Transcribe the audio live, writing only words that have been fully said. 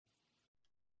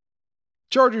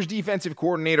Chargers defensive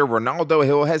coordinator Ronaldo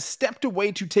Hill has stepped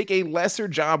away to take a lesser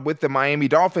job with the Miami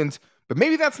Dolphins, but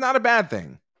maybe that's not a bad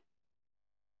thing.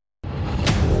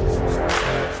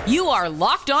 You are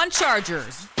Locked On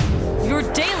Chargers, your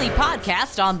daily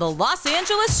podcast on the Los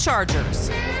Angeles Chargers,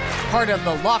 part of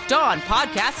the Locked On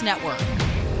Podcast Network,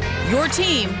 your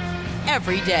team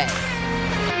every day.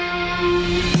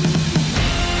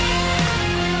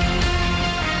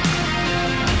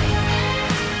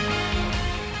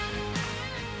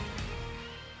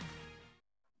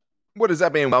 What is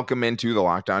up, and welcome into the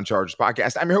Locked On Chargers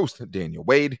podcast. I'm your host, Daniel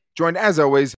Wade, joined as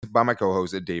always by my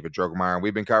co-host, David Drogemeyer.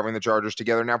 We've been covering the Chargers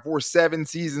together now for 7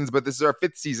 seasons, but this is our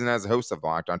 5th season as a host of the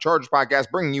Locked On Chargers podcast,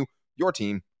 bringing you your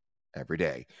team every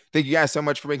day. Thank you guys so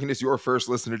much for making this your first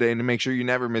listen today, and to make sure you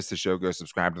never miss the show, go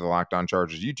subscribe to the Locked On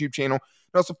Chargers YouTube channel,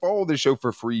 and also follow the show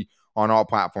for free on all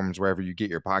platforms wherever you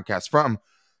get your podcasts from.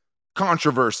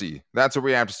 Controversy. That's where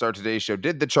we have to start today's show.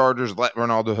 Did the Chargers let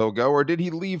Ronaldo Hill go, or did he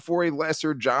leave for a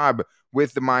lesser job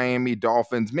with the Miami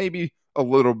Dolphins? Maybe a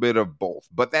little bit of both,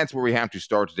 but that's where we have to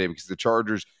start today because the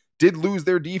Chargers did lose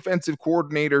their defensive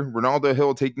coordinator, Ronaldo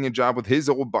Hill, taking a job with his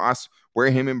old boss,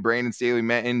 where him and Brandon Staley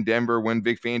met in Denver when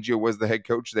Vic Fangio was the head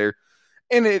coach there.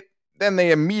 And then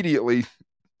they immediately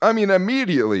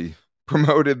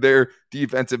promoted their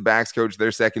defensive backs coach,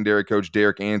 their secondary coach,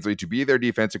 Derek Ansley, to be their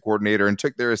defensive coordinator, and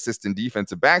took their assistant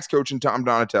defensive backs coach, and Tom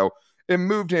Donatel, and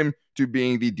moved him to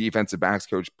being the defensive backs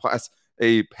coach, plus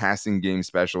a passing game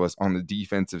specialist on the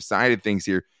defensive side of things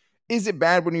here. Is it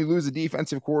bad when you lose a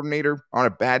defensive coordinator on a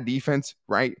bad defense,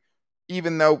 right?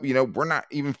 Even though, we're not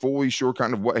even fully sure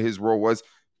kind of what his role was.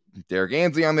 Derek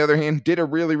Ansley, on the other hand, did a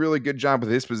really, really good job with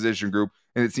his position group,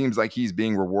 and it seems like he's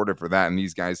being rewarded for that, and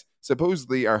these guys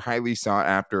supposedly are highly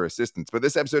sought-after assistants. But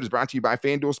this episode is brought to you by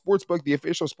FanDuel Sportsbook, the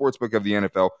official sportsbook of the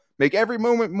NFL. Make every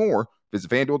moment more.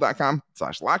 Visit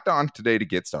FanDuel.com/LockedOn today to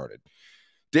get started.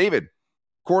 David,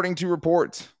 according to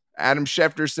reports, Adam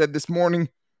Schefter said this morning,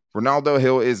 Ronaldo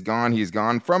Hill is gone. He's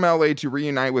gone from LA to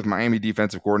reunite with Miami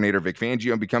defensive coordinator Vic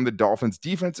Fangio and become the Dolphins'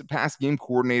 defensive pass game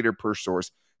coordinator per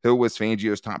source. Hill was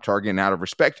Fangio's top target, and out of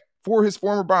respect for his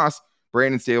former boss,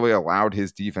 Brandon Staley allowed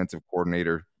his defensive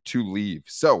coordinator to leave.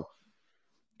 So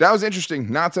that was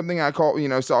interesting. Not something I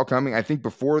saw coming. I think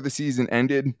before the season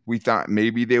ended, we thought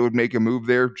maybe they would make a move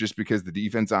there just because the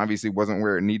defense obviously wasn't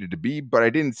where it needed to be, but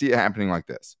I didn't see it happening like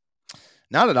this.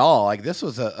 Not at all. Like, this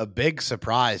was a big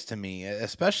surprise to me,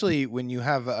 especially when you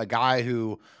have a guy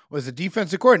who was a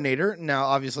defensive coordinator. Now,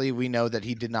 obviously, we know that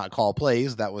he did not call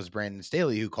plays. That was Brandon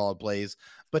Staley who called plays.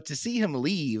 But to see him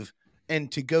leave and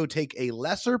to go take a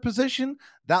lesser position,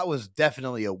 that was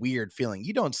definitely a weird feeling.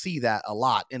 You don't see that a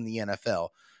lot in the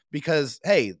NFL because,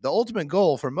 hey, the ultimate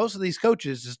goal for most of these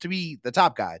coaches is to be the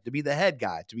top guy, to be the head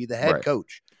guy, to be the head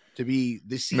coach, to be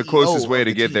the CEO. The closest way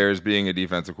to get there is being a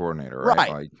defensive coordinator,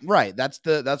 right? Right.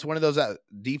 That's one of those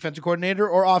defensive coordinator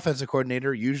or offensive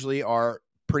coordinator usually are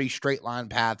pretty straight line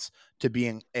paths to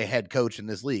being a head coach in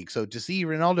this league. So to see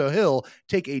Ronaldo Hill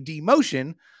take a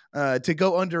demotion to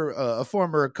go under a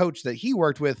former coach that he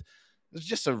worked with, it's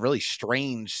just a really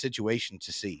strange situation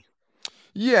to see.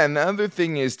 Yeah, and the other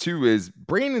thing is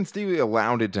Brandon Staley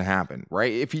allowed it to happen,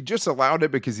 right? If he just allowed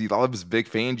it because he loves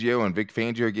Vic Fangio and Vic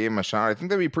Fangio gave him a shot, I think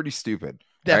that'd be pretty stupid.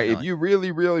 Right? If you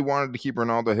really, really wanted to keep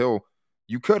Ronaldo Hill,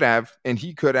 you could have, and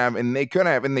he could have, and they could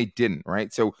have, and they didn't,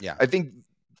 right? So yeah. I think,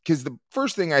 because the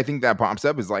first thing I think that pops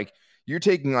up is like, you're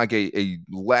taking like a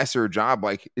lesser job.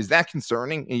 Like, is that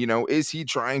concerning? And, is he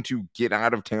trying to get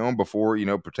out of town before,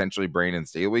 potentially Brandon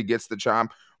Staley gets the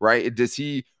job, right? Does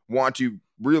he want to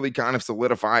really kind of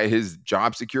solidify his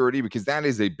job security? Because that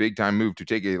is a big time move to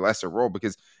take a lesser role,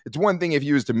 because it's one thing if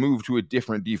he was to move to a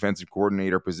different defensive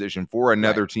coordinator position for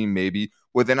another team, maybe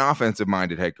with an offensive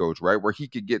minded head coach, right? Where he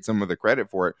could get some of the credit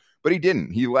for it, but he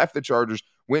didn't. He left the Chargers,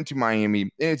 went to Miami,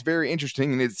 and it's very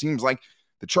interesting. And it seems like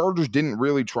the Chargers didn't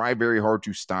really try very hard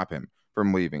to stop him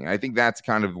from leaving. And I think that's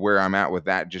kind of where I'm at with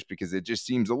that, just because it just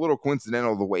seems a little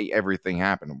coincidental the way everything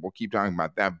happened. And we'll keep talking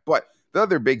about that. But the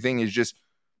other big thing is just,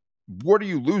 what are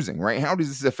you losing, right? How does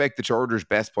this affect the Chargers'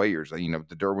 best players? The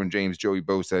Derwin James, Joey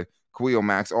Bosa, Khalil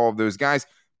Max, all of those guys.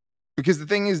 Because the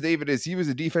thing is, David, is he was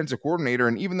a defensive coordinator,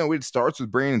 and even though it starts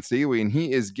with Brandon Staley, and he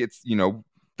gets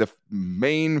the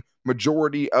main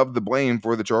majority of the blame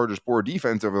for the Chargers' poor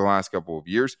defense over the last couple of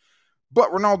years,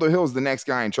 but Ronaldo Hill is the next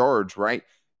guy in charge, right?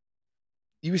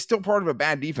 He was still part of a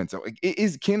bad defense. So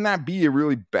can that be a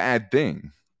really bad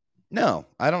thing? No,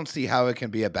 I don't see how it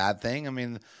can be a bad thing. I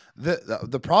mean,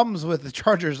 the problems with the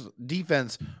Chargers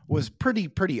defense was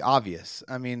pretty obvious.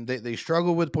 I mean, they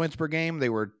struggled with points per game. They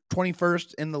were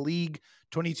 21st in the league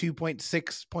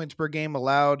 22.6 points per game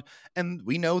allowed. And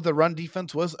we know the run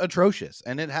defense was atrocious,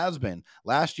 and it has been.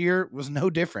 Last year was no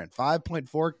different.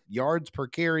 5.4 yards per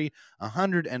carry,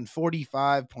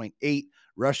 145.8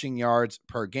 rushing yards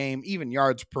per game. Even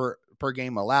yards per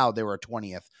game allowed, they were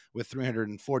 20th with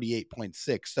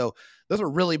 348.6. So those are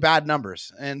really bad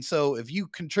numbers. And so if you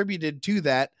contributed to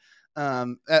that,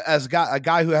 as a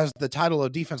guy who has the title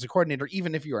of defensive coordinator,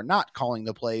 even if you are not calling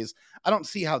the plays, I don't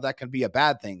see how that can be a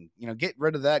bad thing. Get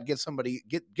rid of that,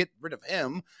 get rid of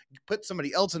him, put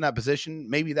somebody else in that position.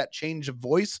 Maybe that change of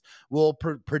voice will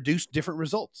produce different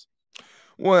results.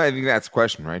 Well, I think that's the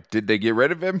question, right? Did they get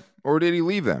rid of him or did he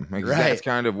leave them? Like, right. That's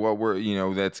kind of what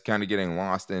we're, that's kind of getting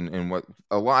lost in what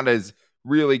a lot is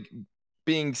really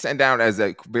being sent out as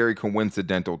a very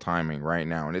coincidental timing right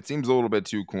now. And it seems a little bit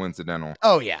too coincidental.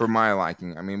 Oh, yeah. For my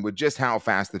liking. I mean, with just how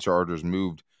fast the Chargers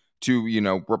moved to,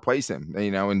 replace him,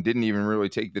 and didn't even really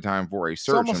take the time for a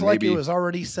search. It's almost like it was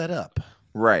already set up.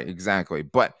 Right, exactly.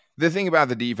 But the thing about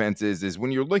the defense is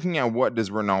when you're looking at what does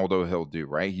Ronaldo Hill do,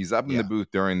 right? He's up in the booth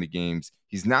during the games.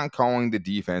 He's not calling the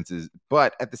defenses.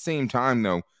 But at the same time,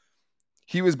 though,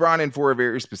 he was brought in for a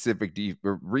very specific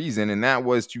reason, and that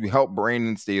was to help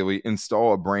Brandon Staley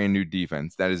install a brand new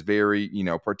defense that is very,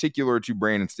 particular to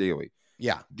Brandon Staley.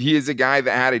 Yeah. He is a guy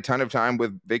that had a ton of time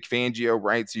with Vic Fangio,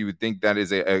 right? So you would think that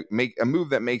is a move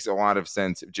that makes a lot of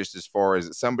sense, just as far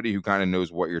as somebody who kind of knows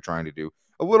what you're trying to do.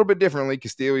 A little bit differently,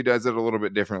 because Staley does it a little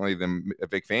bit differently than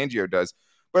Vic Fangio does.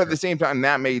 But at the same time,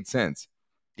 that made sense.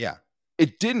 Yeah.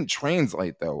 It didn't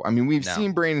translate, though. I mean, we've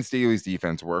seen Brandon Staley's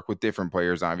defense work with different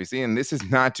players, obviously, and this is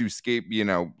not to escape,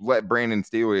 let Brandon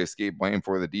Staley escape blame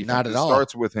for the defense. Not at all. It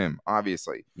starts with him,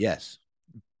 obviously. Yes.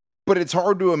 But it's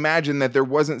hard to imagine that there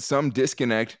wasn't some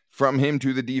disconnect from him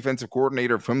to the defensive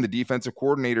coordinator, from the defensive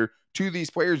coordinator to these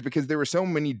players, because there were so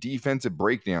many defensive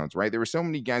breakdowns, right? There were so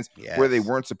many guys where they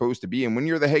weren't supposed to be. And when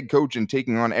you're the head coach and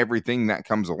taking on everything that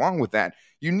comes along with that,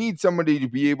 you need somebody to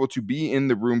be able to be in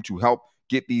the room to help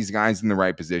get these guys in the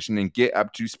right position and get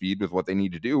up to speed with what they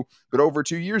need to do. But over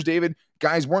 2 years, David,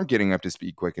 guys weren't getting up to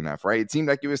speed quick enough, right? It seemed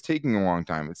like it was taking a long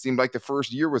time. It seemed like the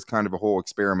first year was kind of a whole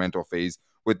experimental phase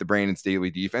with the Brandon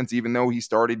Staley defense, even though he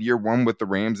started year one with the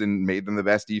Rams and made them the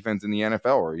best defense in the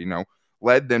NFL, or,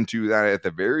 led them to that at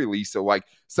the very least. So,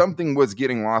 something was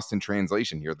getting lost in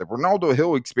translation here. The Ronaldo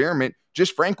Hill experiment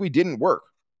just frankly didn't work.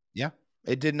 Yeah,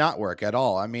 it did not work at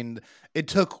all. I mean, it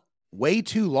took way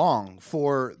too long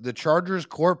for the Chargers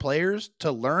core players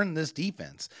to learn this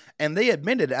defense. And they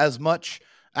admitted as much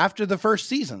after the first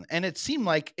season. And it seemed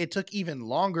like it took even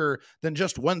longer than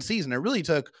just one season. It really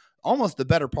took almost the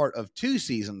better part of 2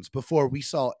 seasons before we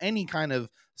saw any kind of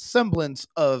semblance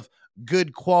of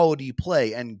good quality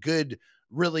play and good,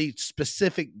 really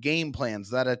specific game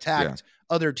plans that attacked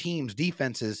other teams'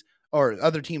 defenses or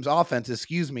other teams' offense,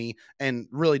 and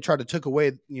really try to take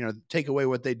away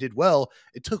what they did well.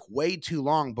 It took way too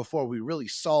long before we really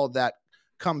saw that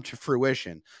come to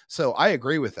fruition. So I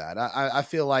agree with that. I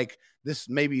feel like this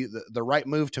may be the right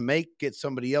move to make, get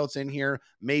somebody else in here.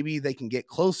 Maybe they can get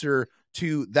closer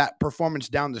to that performance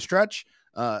down the stretch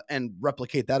and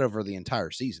replicate that over the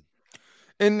entire season.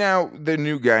 And now the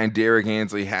new guy, Derek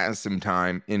Ansley, has some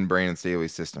time in Brandon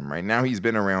Staley's system, right? Now he's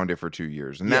been around it for 2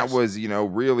 years. And that was,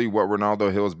 really what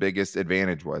Ronaldo Hill's biggest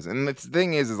advantage was. And the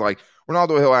thing is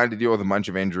Ronaldo Hill had to deal with a bunch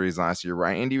of injuries last year,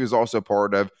 right? And he was also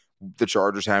part of the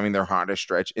Chargers having their hottest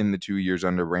stretch in the 2 years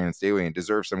under Brandon Staley, and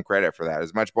deserves some credit for that.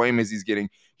 As much blame as he's getting,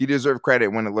 he deserved credit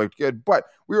when it looked good. But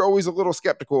we were always a little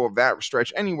skeptical of that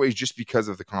stretch anyways, just because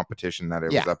of the competition that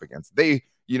it was up against. They,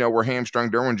 were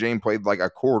hamstrung. Derwin James played like a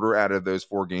quarter out of those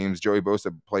 4 games. Joey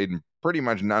Bosa played in pretty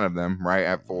much none of them, right,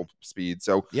 at full speed.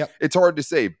 So it's hard to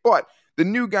say. But the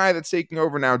new guy that's taking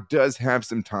over now does have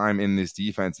some time in this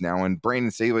defense now, and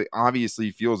Brandon Staley obviously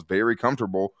feels very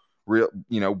comfortable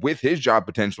with his job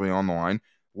potentially on the line,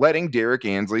 letting Derek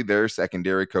Ansley, their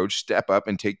secondary coach, step up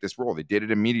and take this role. They did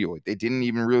it immediately. They didn't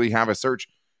even really have a search.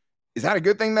 Is that a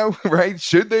good thing, though, right?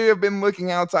 Should they have been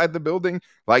looking outside the building?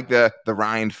 Like the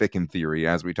Ryan Ficken theory,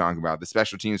 as we talk about. The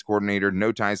special teams coordinator,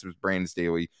 no ties with Brandon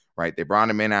Staley, right? They brought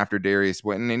him in after Darius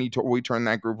Swinton, and he totally turned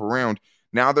that group around.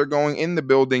 Now they're going in the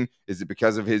building. Is it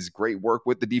because of his great work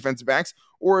with the defensive backs?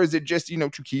 Or is it just,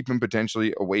 to keep him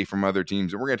potentially away from other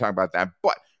teams? And we're going to talk about that.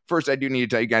 But first, I do need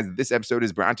to tell you guys that this episode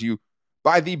is brought to you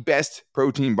by the best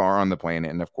protein bar on the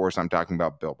planet. And of course, I'm talking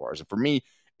about Built Bars. And for me,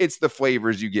 it's the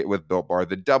flavors you get with Built Bar.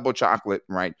 The double chocolate,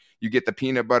 right? You get the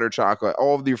peanut butter chocolate,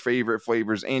 all of your favorite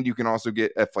flavors. And you can also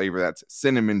get a flavor that's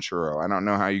cinnamon churro. I don't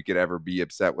know how you could ever be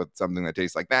upset with something that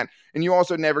tastes like that. And you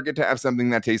also never get to have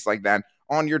something that tastes like that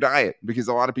on your diet, because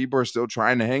a lot of people are still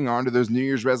trying to hang on to those New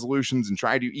Year's resolutions and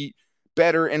try to eat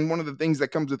better. And one of the things that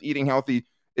comes with eating healthy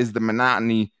is the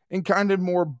monotony and kind of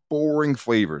more boring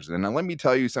flavors. And now let me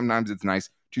tell you, sometimes it's nice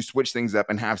to switch things up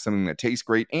and have something that tastes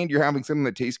great. And you're having something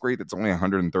that tastes great that's only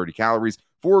 130 calories,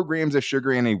 4 grams of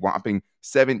sugar, and a whopping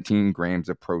 17 grams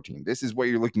of protein. This is what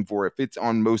you're looking for. It fits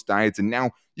on most diets. And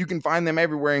now you can find them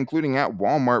everywhere, including at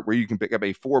Walmart, where you can pick up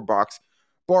a 4-box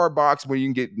bar box where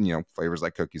you can get, flavors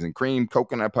like cookies and cream,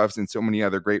 coconut puffs, and so many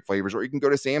other great flavors. Or you can go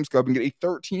to Sam's Club and get a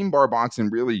 13-bar box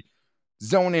and really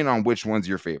zone in on which one's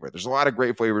your favorite. There's a lot of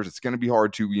great flavors. It's going to be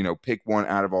hard to, pick one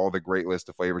out of all the great list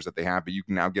of flavors that they have, but you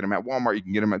can now get them at Walmart. You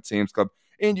can get them at Sam's Club,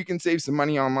 and you can save some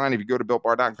money online. If you go to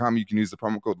BuiltBar.com, you can use the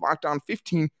promo code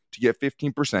LOCKDOWN15 to get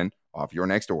 15% off your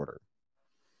next order.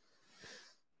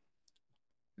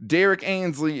 Derrick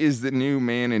Ansley is the new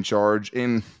man in charge,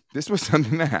 and this was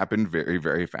something that happened very,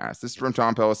 very fast. This is from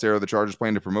Tom Pelissero. The Chargers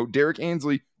plan to promote Derrick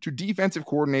Ansley to defensive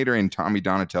coordinator and Tommy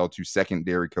Donatell to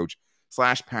secondary coach /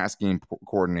 pass game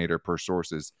coordinator, per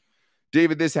sources.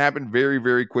 David, this happened very,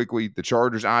 very quickly. The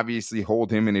Chargers obviously hold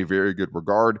him in a very good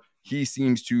regard. He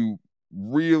seems to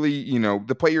really,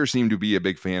 the players seem to be a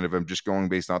big fan of him, just going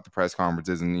based off the press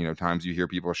conferences and, times you hear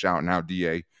people shouting out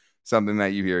DA, something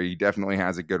that you hear. He definitely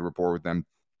has a good rapport with them.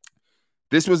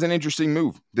 This was an interesting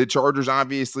move. The Chargers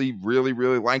obviously really,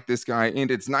 really like this guy,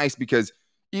 and it's nice because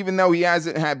even though he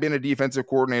hasn't been a defensive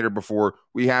coordinator before,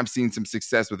 we have seen some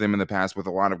success with him in the past with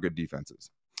a lot of good defenses.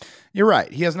 You're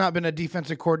right. He has not been a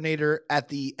defensive coordinator at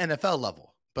the NFL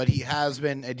level, but he has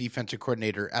been a defensive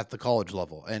coordinator at the college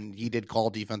level, and he did call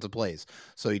defensive plays.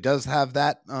 So he does have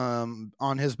that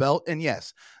on his belt. And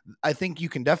yes, I think you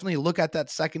can definitely look at that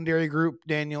secondary group,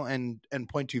 Daniel, and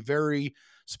point to very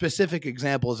specific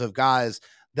examples of guys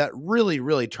that really,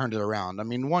 really turned it around. I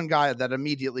mean, one guy that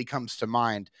immediately comes to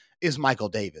mind is Michael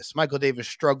Davis. Michael Davis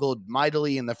struggled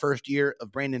mightily in the first year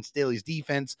of Brandon Staley's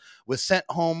defense, was sent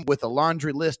home with a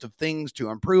laundry list of things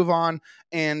to improve on.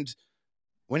 And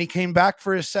when he came back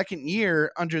for his second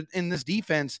year in this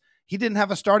defense, he didn't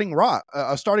have a starting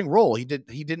role. He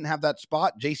didn't have that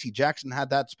spot. J.C. Jackson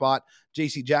had that spot.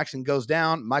 J.C. Jackson goes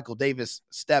down. Michael Davis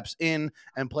steps in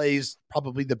and plays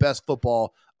probably the best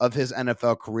football of his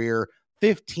NFL career.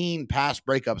 15 pass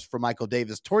breakups for Michael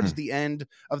Davis towards the end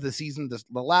of the season.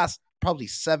 The last probably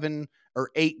 7 or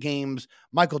 8 games,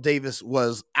 Michael Davis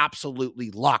was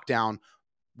absolutely locked down.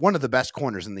 One of the best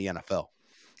corners in the NFL.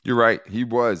 You're right. He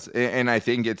was. And I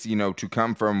think it's, to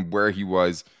come from where he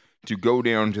was to go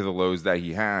down to the lows that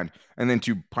he had and then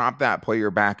to prop that player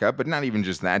back up. But not even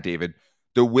just that, David,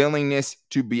 the willingness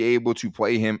to be able to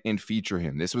play him and feature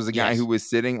him. This was a guy who was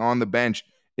sitting on the bench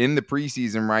in the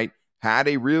preseason, right? Had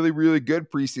a really, really good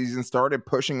preseason, started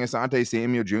pushing Asante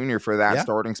Samuel Jr. for that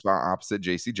starting spot opposite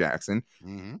J.C. Jackson.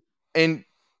 Mm-hmm. And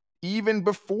even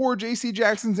before J.C.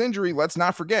 Jackson's injury, let's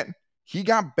not forget, he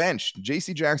got benched.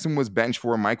 J.C. Jackson was benched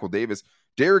for Michael Davis.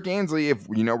 Derrick Ansley, if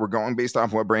we're going based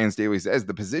off what Brandon Staley says,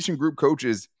 the position group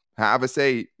coaches have a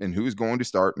say in who's going to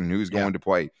start and who's going to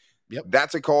play. Yep.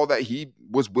 That's a call that he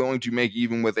was willing to make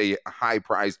even with a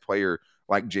high-priced player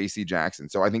like J.C. Jackson.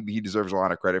 So I think he deserves a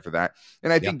lot of credit for that.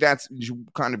 And I think that's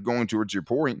kind of going towards your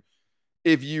point.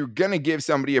 If you're going to give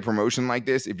somebody a promotion like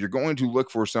this, if you're going to look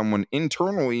for someone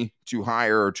internally to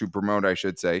hire or to promote, I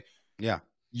should say,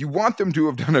 you want them to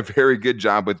have done a very good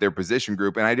job with their position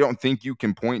group. And I don't think you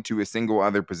can point to a single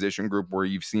other position group where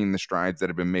you've seen the strides that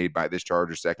have been made by this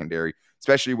Chargers secondary,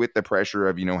 especially with the pressure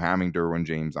of, having Derwin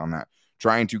James on that,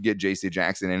 trying to get J.C.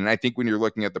 Jackson in. And I think when you're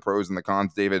looking at the pros and the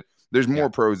cons, David, there's more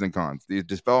pros than cons. The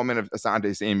development of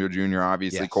Asante Samuel Jr.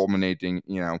 obviously culminating,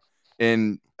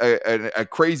 in a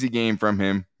crazy game from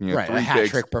him. Right, 3 a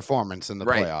hat-trick performance in the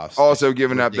playoffs. Also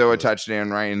giving up, though, a touchdown,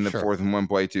 right, in the 4th and 1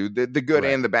 play, too. The good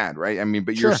and the bad, right? I mean,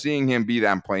 but you're seeing him be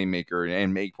that playmaker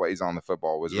and make plays on the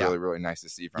football was really, really nice to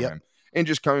see from him. And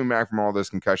just coming back from all those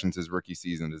concussions his rookie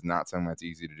season is not something that's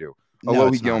easy to do.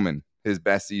 Alohi Gilman, his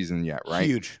best season yet, right?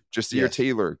 Huge. Jasir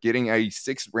Taylor, getting a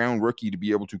 6th-round rookie to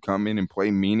be able to come in and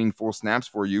play meaningful snaps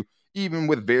for you, even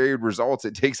with varied results.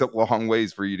 It takes a long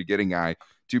ways for you to get a guy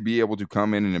to be able to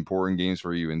come in important games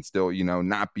for you and still,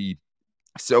 not be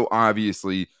so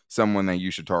obviously someone that you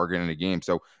should target in a game.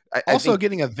 So I think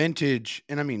getting a vintage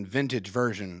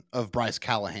version of Bryce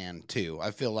Callahan too.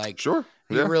 I feel like he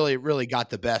really, really got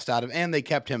the best out of him, and they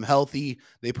kept him healthy.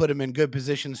 They put him in good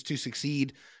positions to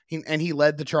succeed. He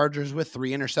led the Chargers with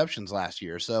 3 interceptions last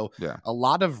year. So a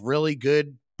lot of really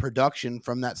good production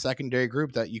from that secondary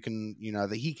group that you can,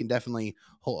 that he can definitely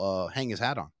hang his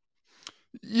hat on.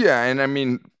 Yeah. And I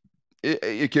mean,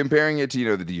 comparing it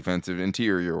to, the defensive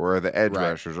interior or the edge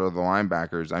rushers or the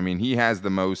linebackers, I mean, he has the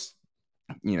most,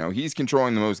 he's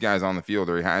controlling the most guys on the field,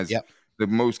 or he has the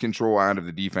most control out of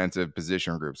the defensive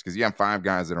position groups, because you have 5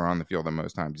 guys that are on the field at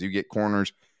most times. You get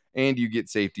corners and you get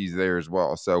safeties there as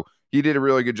well. So he did a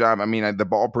really good job. I mean, the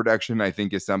ball production, I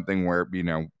think, is something where,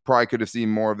 probably could have seen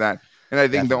more of that. And I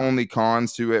think the only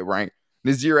cons to it, right?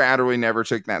 Nazir Adderley never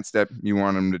took that step you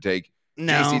want him to take.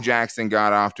 No. JC Jackson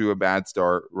got off to a bad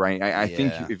start, right? I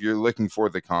think if you're looking for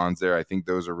the cons there, I think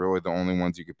those are really the only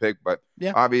ones you could pick. But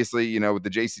obviously, with the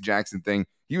JC Jackson thing,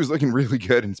 he was looking really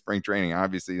good in spring training.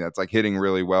 Obviously, that's like hitting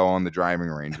really well on the driving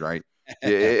range, right?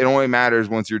 it only matters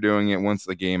once you're doing it, once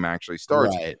the game actually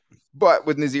starts. Right. But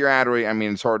with Nazir Adderley, I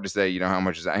mean, it's hard to say, how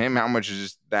much is that him? How much is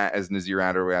just that as Nazir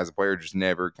Adderley as a player, just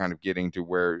never kind of getting to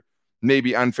where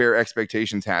maybe unfair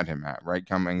expectations had him at, right?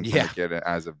 Coming from the kid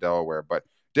as of Delaware. But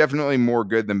definitely more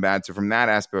good than bad. So from that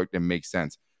aspect, it makes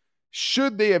sense.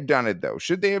 Should they have done it, though?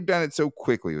 Should they have done it so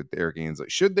quickly with Derek Ainsley?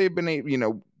 Should they have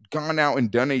been, gone out and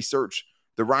done a search,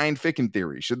 the Ryan Ficken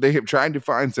theory? Should they have tried to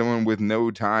find someone with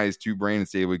no ties to Brandon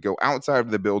Staley, go outside of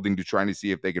the building to try to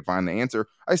see if they could find the answer?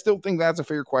 I still think that's a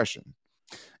fair question.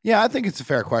 Yeah, I think it's a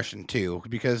fair question, too,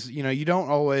 because, you don't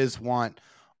always want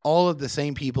all of the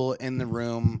same people in the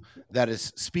room that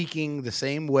is speaking the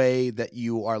same way that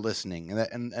you are listening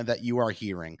and that you are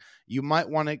hearing. You might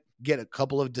want to get a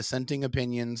couple of dissenting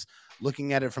opinions,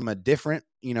 looking at it from a different,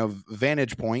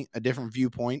 vantage point, a different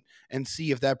viewpoint, and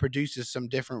see if that produces some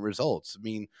different results. I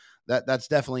mean, that's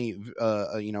definitely,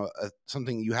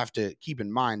 something you have to keep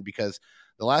in mind, because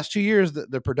the last 2 years,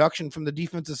 the production from the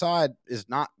defensive side is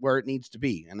not where it needs to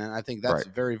be. And I think that's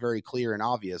very, very clear and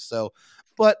obvious. So,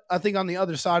 but I think on the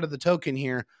other side of the token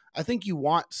here, I think you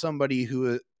want somebody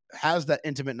who has that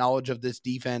intimate knowledge of this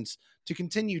defense to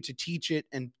continue to teach it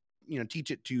and,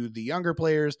 teach it to the younger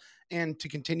players, and to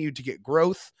continue to get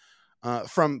growth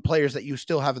from players that you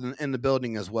still have in the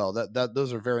building as well. That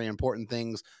those are very important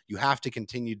things. You have to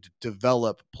continue to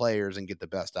develop players and get the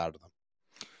best out of them.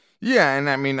 Yeah, and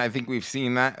I mean, I think we've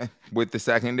seen that with the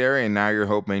secondary, and now you're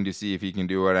hoping to see if he can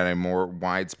do it at a more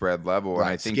widespread level. Right, and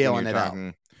I think scaling it out.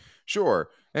 Sure.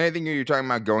 And I think you're talking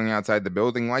about going outside the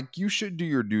building, like, you should do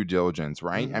your due diligence,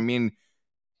 right? Mm-hmm. I mean,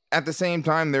 at the same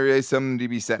time, there is something to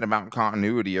be said about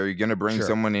continuity. Are you going to bring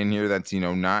someone in here that's,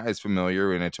 not as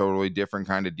familiar, in a totally different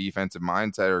kind of defensive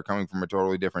mindset, or coming from a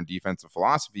totally different defensive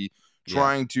philosophy,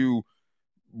 trying to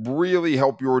really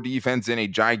help your defense in a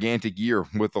gigantic year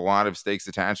with a lot of stakes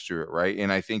attached to it, right?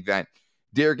 And I think that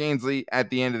Derek Ainsley, at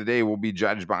the end of the day, will be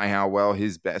judged by how well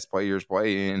his best players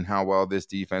play and how well this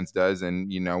defense does.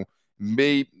 And,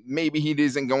 maybe he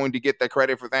isn't going to get the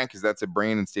credit for that, because that's a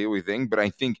Brandon Staley thing. But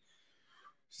I think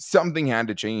something had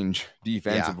to change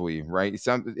defensively, right?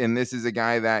 And this is a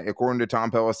guy that, according to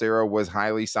Tom Pelissero, was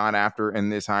highly sought after in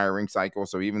this hiring cycle.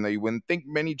 So even though you wouldn't think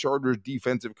many Chargers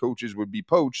defensive coaches would be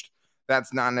poached,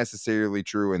 that's not necessarily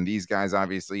true. And these guys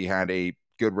obviously had a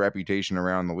good reputation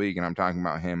around the league. And I'm talking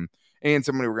about him and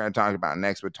somebody we're going to talk about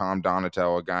next with Tom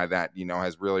Donatel, a guy that,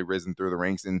 has really risen through the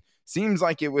ranks, and seems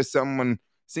like he was someone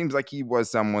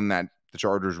that the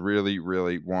Chargers really,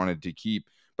 really wanted to keep.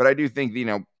 But I do think,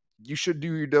 you should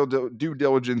do your due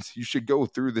diligence. You should go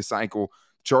through the cycle.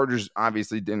 Chargers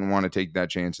obviously didn't want to take that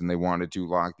chance, and they wanted to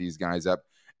lock these guys up.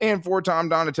 And for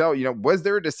Tom Donatel, was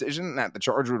there a decision that the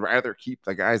Chargers would rather keep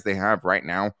the guys they have right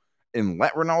now and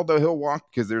let Ronaldo Hill walk?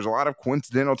 Because there's a lot of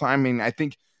coincidental timing. I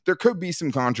think there could be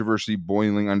some controversy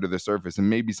boiling under the surface, and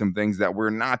maybe some things that we're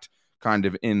not kind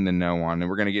of in the know on, and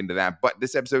we're going to get into that. But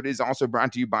this episode is also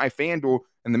brought to you by FanDuel,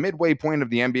 and the midway point of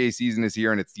the NBA season is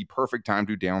here, and it's the perfect time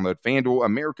to download FanDuel,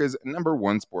 America's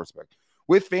 #1 sportsbook.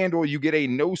 With FanDuel, you get a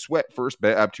no-sweat first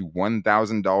bet up to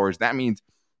 $1,000. That means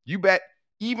you bet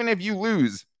even if you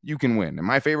lose, you can win. And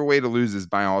my favorite way to lose is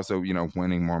by also,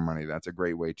 winning more money. That's a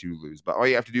great way to lose. But all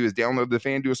you have to do is download the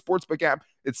FanDuel Sportsbook app.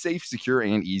 It's safe, secure,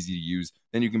 and easy to use.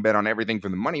 Then you can bet on everything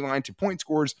from the money line to point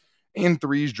scores and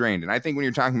threes drained. And I think when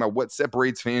you're talking about what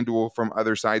separates FanDuel from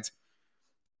other sites,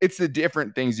 it's the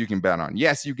different things you can bet on.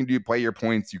 Yes, you can do player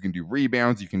points, you can do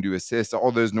rebounds, you can do assists,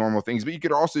 all those normal things, but you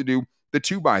could also do the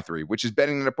 2x3, which is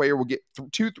betting that a player will get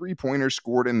 2 3-pointers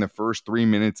scored in the first 3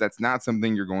 minutes. That's not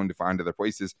something you're going to find other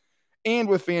places. And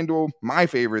with FanDuel, my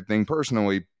favorite thing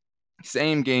personally,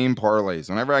 same game parlays.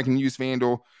 Whenever I can use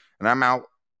FanDuel and I'm out,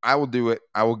 I will do it.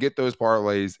 I will get those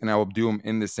parlays and I will do them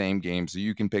in the same game. So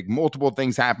you can pick multiple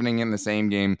things happening in the same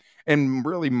game and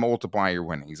really multiply your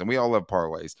winnings. And we all love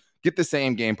parlays. Get the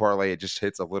same game parlay. It just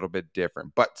hits a little bit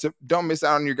different. But so don't miss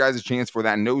out on your guys' chance for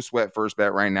that no sweat first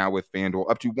bet right now with FanDuel.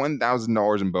 Up to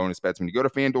 $1,000 in bonus bets when you go to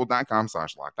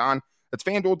FanDuel.com/lockedon. That's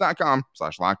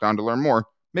FanDuel.com/lockedon to learn more.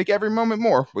 Make every moment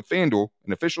more with FanDuel,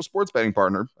 an official sports betting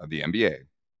partner of the NBA.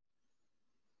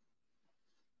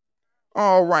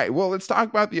 All right. Well, let's talk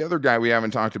about the other guy we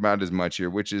haven't talked about as much here,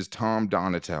 which is Tom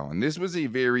Donatel. And this was a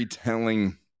very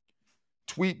telling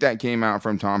tweet that came out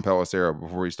from Tom Pelissero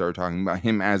before he started talking about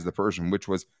him as the person, which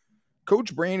was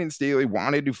Coach Brandon Staley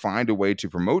wanted to find a way to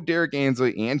promote Derek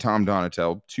Ansley and Tom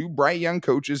Donatel, two bright young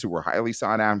coaches who were highly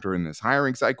sought after in this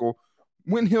hiring cycle.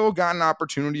 When Hill got an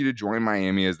opportunity to join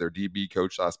Miami as their DB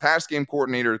coach / pass game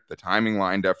coordinator, the timing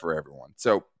lined up for everyone.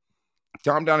 So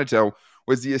Tom Donatel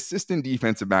was the assistant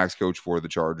defensive backs coach for the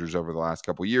Chargers over the last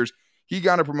couple of years. He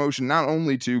got a promotion not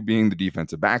only to being the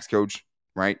defensive backs coach,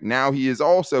 right? Now he is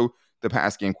also the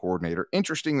pass game coordinator.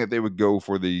 Interesting that they would go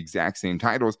for the exact same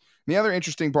titles. And the other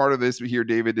interesting part of this here,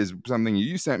 David, is something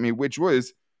you sent me, which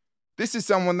was this is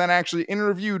someone that actually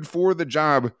interviewed for the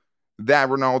job that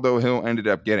Ronaldo Hill ended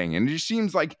up getting. And it just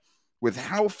seems like with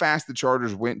how fast the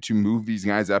Chargers went to move these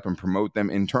guys up and promote them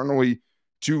internally,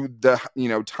 to the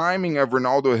timing of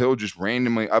Ronaldo Hill just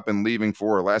randomly up and leaving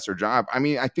for a lesser job. I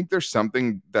mean, I think there's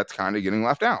something that's kind of getting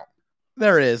left out.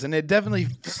 There is, and it definitely,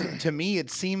 to me,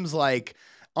 it seems like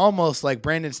almost like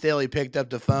Brandon Staley picked up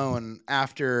the phone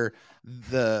after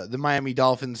the Miami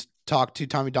Dolphins talked to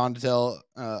Tommy Donatel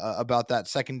about that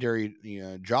secondary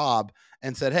job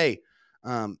and said, "Hey,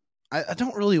 I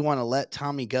don't really want to let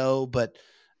Tommy go, but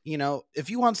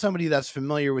if you want somebody that's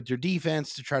familiar with your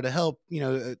defense to try to help,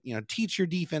 teach your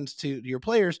defense to your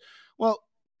players, well,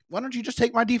 why don't you just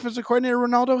take my defensive coordinator,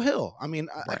 Ronaldo Hill? I mean,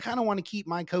 I kind of want to keep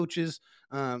my coaches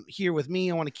here with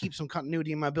me. I want to keep some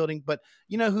continuity in my building, but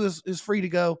who's free to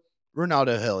go?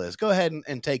 Ronaldo Hill is. Go ahead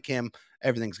and take him.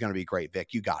 Everything's going to be great,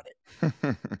 Vic. You got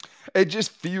it." It just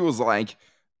feels like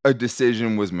a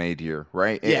decision was made here,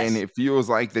 right? Yes. And it feels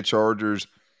like the Chargers,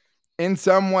 in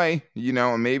some way,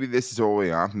 maybe this is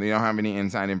totally off. They don't have any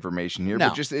inside information here,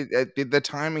 but just the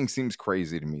timing seems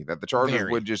crazy to me that the Chargers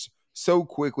would just so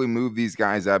quickly move these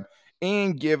guys up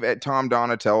and give at Tom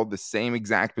Donatel the same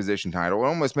exact position title. It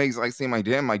almost makes it seem like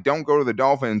to him, don't go to the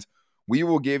Dolphins. We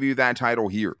will give you that title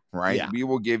here, right? Yeah. We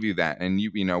will give you that. And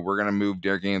we're going to move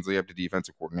Derek Ansley up to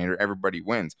defensive coordinator. Everybody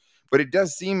wins. But it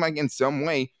does seem like in some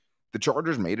way the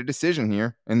Chargers made a decision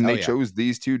here and they chose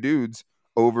these two dudes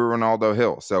over Ronaldo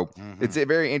Hill. So it's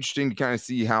very interesting to kind of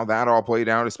see how that all played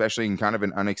out, especially in kind of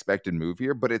an unexpected move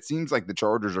here. But it seems like the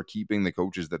Chargers are keeping the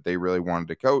coaches that they really wanted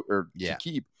to coach or to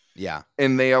keep. Yeah.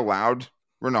 And they allowed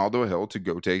Ronaldo Hill to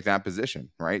go take that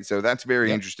position, right? So that's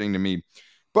very interesting to me.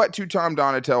 But to Tom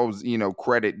Donatel's,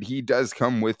 credit, he does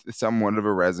come with somewhat of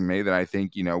a resume that I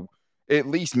think, at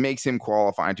least makes him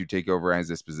qualified to take over as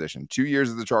this position. 2 years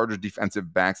as the Chargers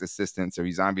defensive backs assistant. So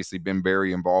he's obviously been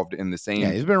very involved in the same,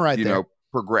 he's been right there.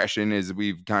 Progression as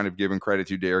we've kind of given credit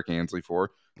to Derek Ansley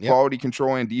for. Quality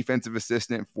control and defensive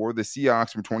assistant for the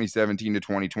Seahawks from 2017 to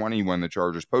 2020 when the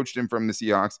Chargers poached him from the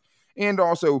Seahawks, and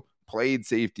also played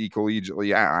safety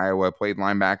collegiately at Iowa, played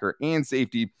linebacker and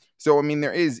safety. So, I mean,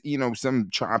 there is, some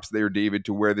chops there, David,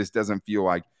 to where this doesn't feel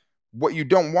like what you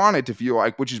don't want it to feel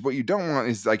like, which is what you don't want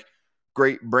is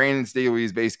great. Brandon Staley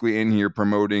is basically in here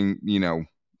promoting,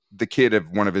 the kid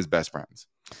of one of his best friends.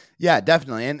 Yeah,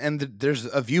 definitely. And there's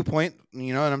a viewpoint,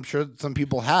 and I'm sure some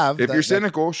people have. If you're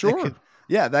cynical, sure.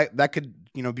 That could,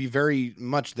 be very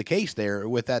much the case there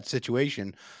with that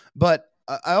situation. But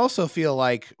I also feel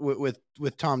like with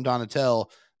Tom Donatel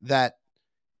that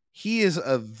he is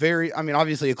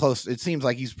obviously it seems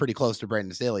like he's pretty close to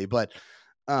Brandon Staley, but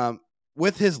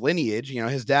with his lineage,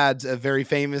 his dad's a very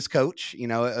famous coach,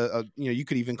 you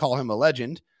could even call him a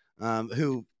legend,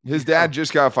 who his dad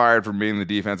just got fired from being the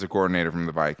defensive coordinator from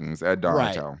the Vikings, Ed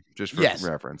Donatel, just for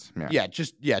reference.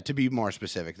 To be more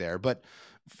specific there. But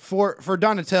for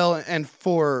Donatel and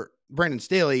for Brandon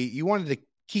Staley, you wanted to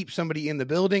keep somebody in the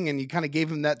building and you kind of gave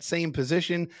him that same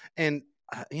position. And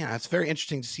it's very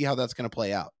interesting to see how that's going to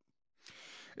play out.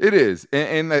 It is.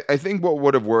 And I think what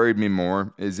would have worried me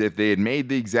more is if they had made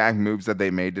the exact moves that they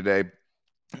made today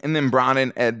and then brought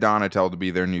in Ed Donatel to be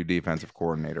their new defensive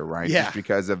coordinator, right? Yeah. Just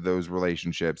because of those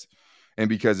relationships and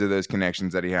because of those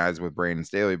connections that he has with Brandon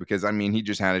Staley. Because, he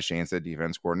just had a chance at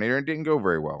defense coordinator and didn't go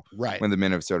very well with the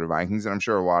Minnesota Vikings. And I'm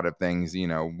sure a lot of things,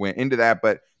 went into that.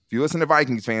 But if you listen to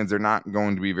Vikings fans, they're not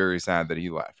going to be very sad that he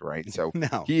left, right? So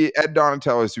no. Ed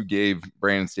Donatel is who gave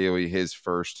Brandon Staley his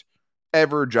first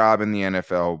ever job in the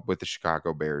NFL with the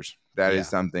Chicago Bears. That is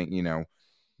something,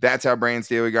 that's how Brandon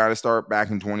Staley got to start back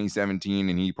in 2017,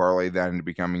 and he parlayed that into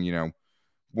becoming,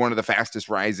 one of the fastest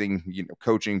rising,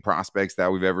 coaching prospects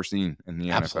that we've ever seen in the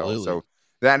NFL. So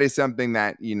that is something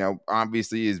that,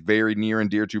 obviously is very near and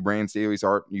dear to Brandon Staley's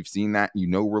heart. You've seen that,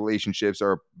 relationships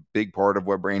are a big part of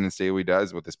what Brandon Staley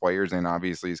does with his players and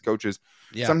obviously his coaches.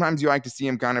 Yeah. Sometimes you like to see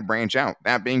him kind of branch out.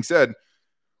 That being said,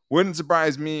 Wouldn't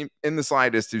surprise me in the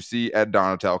slightest to see Ed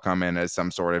Donatel come in as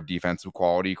some sort of defensive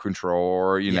quality control,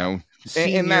 or, you know,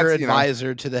 senior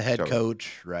advisor to the head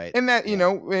coach, right? And that, you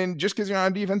know, and just because you're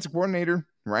not a defensive coordinator,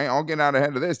 right? I'll get out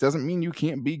ahead of this. Doesn't mean you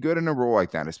can't be good in a role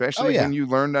like that, especially when you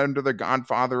learned under the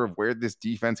godfather of where this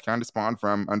defense kind of spawned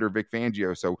from under Vic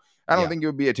Fangio. So I don't think it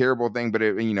would be a terrible thing, but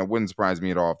it, you know, wouldn't surprise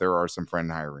me at all if there are some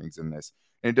friend hirings in this.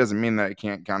 And it doesn't mean that it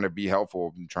can't kind of be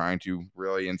helpful in trying to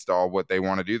really install what they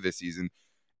want to do this season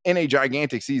in a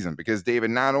gigantic season, because David,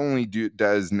 not only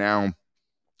does now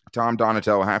Tom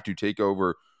Donatel have to take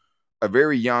over a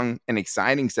very young and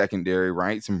exciting secondary,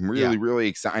 right? Some really, really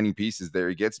exciting pieces there.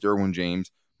 He gets Derwin James,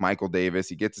 Michael Davis.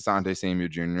 He gets Asante Samuel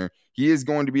Jr. He is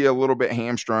going to be a little bit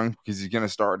hamstrung because he's going to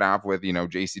start off with, you know,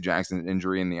 J.C. Jackson's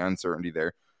injury and the uncertainty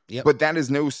there. But that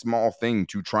is no small thing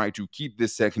to try to keep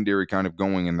this secondary kind of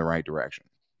going in the right direction.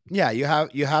 Yeah, you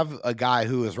have a guy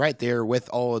who is right there with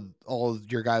all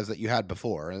of your guys that you had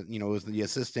before. You know, was the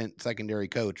assistant secondary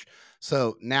coach.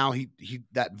 So now he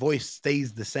that voice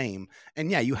stays the same.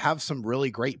 And yeah, you have some really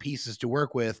great pieces to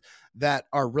work with that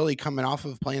are really coming off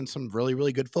of playing some really,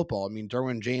 really good football. I mean,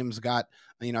 Derwin James got,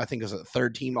 you know, I think it was a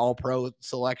third team All-Pro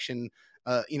selection.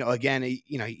 You know, again,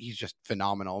 he's just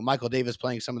phenomenal. Michael Davis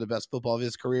playing some of the best football of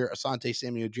his career. Asante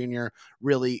Samuel Jr.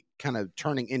 really kind of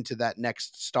turning into that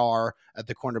next star at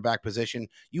the cornerback position.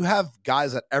 You have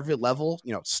guys at every level,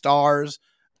 you know, stars,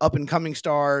 up and coming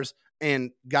stars,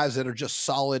 and guys that are just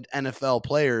solid NFL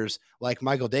players like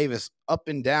Michael Davis up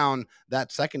and down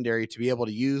that secondary to be able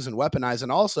to use and weaponize.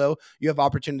 And also you have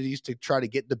opportunities to try to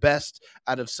get the best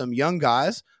out of some young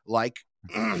guys like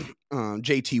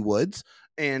JT Woods,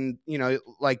 and, you know,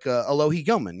 like Alohi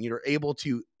Gilman. You're able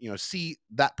to, you know, see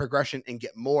that progression and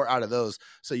get more out of those.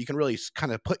 So you can really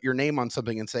kind of put your name on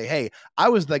something and say, hey, I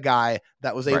was the guy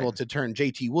that was able to turn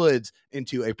JT Woods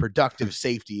into a productive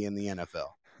safety in the NFL.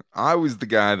 I was the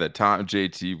guy that taught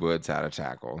JT Woods how to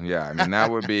tackle. Yeah. I mean,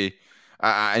 that would be,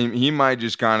 he might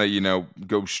just kind of, you know,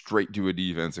 go straight to a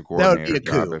defensive coordinator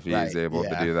job if he's able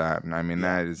to do that. And I mean,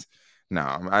 that is, no,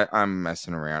 I'm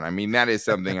messing around. I mean, that is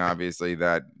something obviously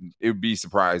that it would be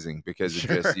surprising because of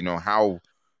just, you know, how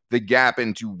the gap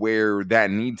into where that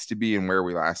needs to be and where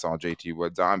we last saw JT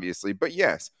Woods, obviously. But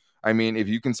yes, I mean, if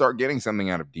you can start getting something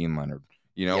out of Dean Leonard,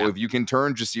 you know, if you can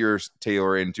turn Jasir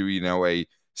Taylor into, you know, a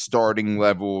starting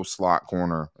level slot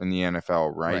corner in the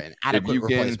NFL, right? An adequate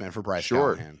replacement for Bryce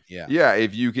Callahan. Yeah,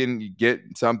 if you can get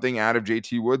something out of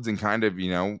JT Woods and kind of,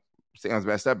 you know, sounds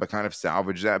messed up, but kind of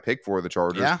salvage that pick for the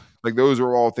Chargers. Yeah. Like those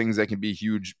are all things that can be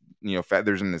huge, you know,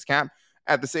 feathers in this cap.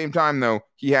 At the same time, though,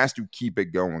 he has to keep it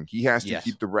going. He has to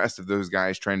keep the rest of those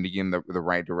guys trending in the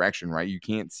right direction, right? You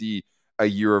can't see a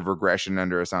year of regression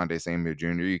under Asante Samuel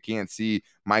Jr. You can't see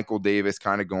Michael Davis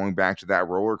kind of going back to that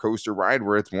roller coaster ride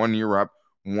where it's 1 year up,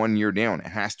 1 year down. It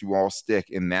has to all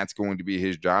stick, and that's going to be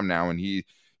his job now. And he,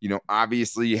 you know,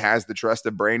 obviously has the trust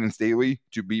of Brandon Staley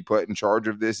to be put in charge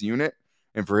of this unit.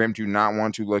 And for him to not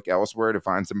want to look elsewhere to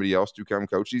find somebody else to come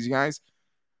coach these guys,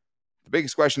 the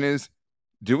biggest question is,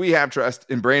 do we have trust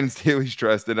in Brandon Staley's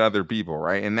trust in other people,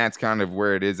 right? And that's kind of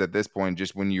where it is at this point.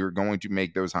 Just when you're going to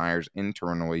make those hires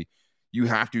internally, you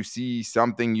have to see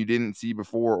something you didn't see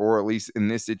before, or at least in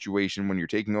this situation when you're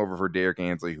taking over for Derek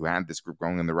Ansley, who had this group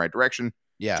going in the right direction,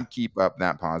 to keep up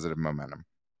that positive momentum.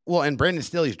 Well, and Brandon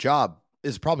Staley's job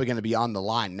is probably going to be on the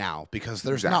line now because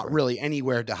there's not really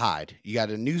anywhere to hide. You got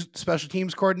a new special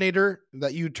teams coordinator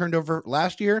that you turned over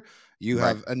last year. You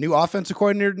have a new offensive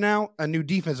coordinator now, a new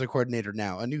defensive coordinator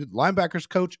now, a new linebackers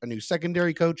coach, a new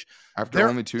secondary coach. After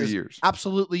only 2 years.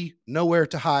 Absolutely nowhere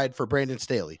to hide for Brandon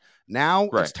Staley. Now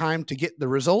it's time to get the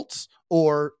results,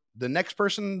 or the next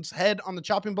person's head on the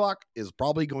chopping block is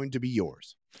probably going to be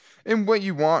yours. And what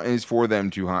you want is for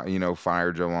them to, you know,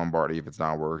 fire Joe Lombardi if it's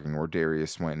not working, or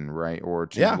Darius Swinton, right? Or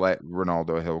to let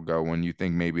Ronaldo Hill go when you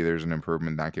think maybe there's an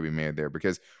improvement that could be made there.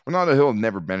 Because Ronaldo Hill had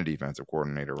never been a defensive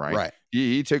coordinator, right?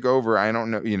 He took over. I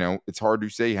don't know, you know, it's hard to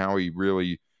say how he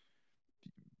really,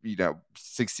 you know,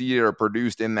 succeeded or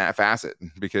produced in that facet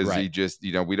because he just,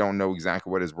 you know, we don't know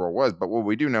exactly what his role was. But what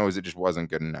we do know is it just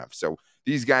wasn't good enough. So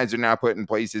these guys are now put in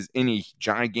places in a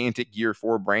gigantic year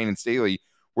for Brandon Staley,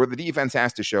 where the defense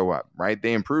has to show up, right?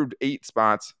 They improved 8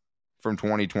 spots from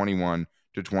 2021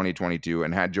 to 2022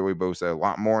 and had Joey Bosa a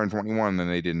lot more in 21 than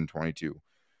they did in 22.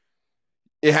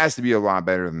 It has to be a lot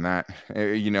better than that.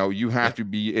 You know, you have to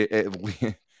be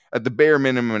at the bare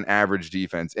minimum an average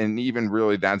defense. And even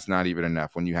really, that's not even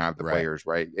enough when you have the players,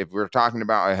 right? If we're talking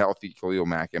about a healthy Khalil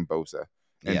Mack and Bosa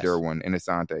and Derwin and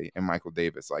Asante and Michael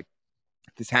Davis, like,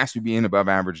 this has to be an above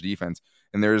average defense,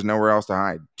 and there is nowhere else to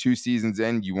hide. 2 seasons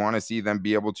in, you want to see them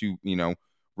be able to, you know,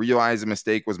 realize a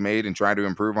mistake was made and try to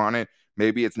improve on it.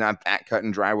 Maybe it's not that cut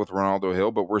and dry with Ronaldo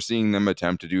Hill, but we're seeing them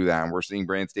attempt to do that. And we're seeing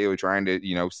Brandon Staley trying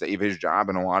to, save his job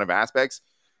in a lot of aspects.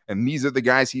 And these are the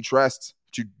guys he trusts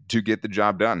to get the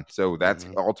job done. So that's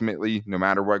ultimately, no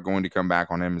matter what, going to come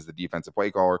back on him as the defensive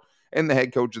play caller and the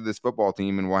head coach of this football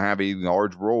team, and will have a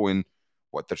large role in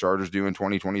what the Chargers do in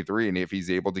 2023. And if he's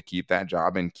able to keep that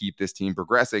job and keep this team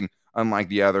progressing, unlike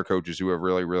the other coaches who have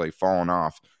really, really fallen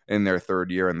off in their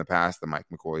third year in the past, the Mike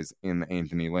McCoys and the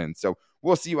Anthony Lynn. So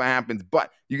we'll see what happens.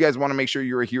 But you guys want to make sure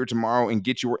you're here tomorrow and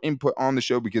get your input on the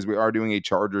show, because we are doing a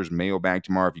Chargers mailbag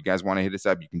tomorrow. If you guys want to hit us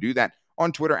up, you can do that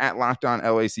on Twitter at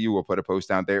LockedOnLAC. We'll put a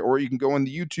post out there, or you can go in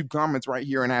the YouTube comments right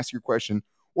here and ask your question,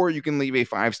 or you can leave a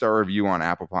 5-star review on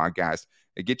Apple Podcasts.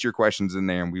 Get your questions in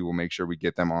there, and we will make sure we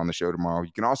get them on the show tomorrow.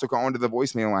 You can also call into the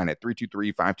voicemail line at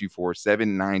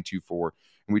 323-524-7924,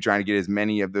 and we try to get as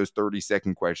many of those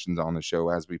 30-second questions on the show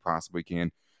as we possibly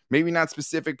can. Maybe not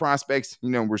specific prospects.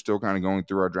 We're still kind of going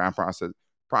through our draft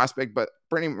prospect, but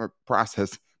pretty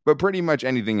much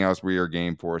anything else we are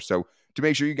game for. So to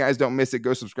make sure you guys don't miss it,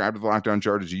 go subscribe to the Locked On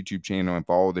Chargers YouTube channel and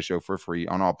follow the show for free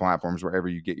on all platforms wherever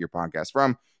you get your podcast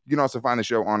from. You can also find the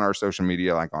show on our social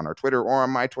media, like on our Twitter or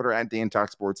on my Twitter at Dan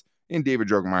Talk Sports, and David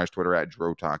Drogemeyer's Twitter at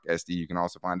DroTalkSD. You can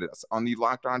also find us on the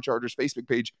Locked On Chargers Facebook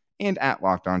page and at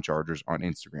Locked On Chargers on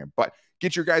Instagram. But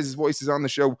get your guys' voices on the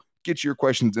show, get your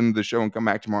questions into the show, and come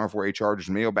back tomorrow for a Chargers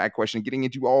mailbag question, getting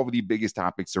into all of the biggest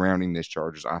topics surrounding this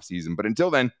Chargers offseason. But until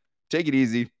then, take it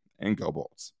easy and go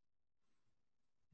Bolts.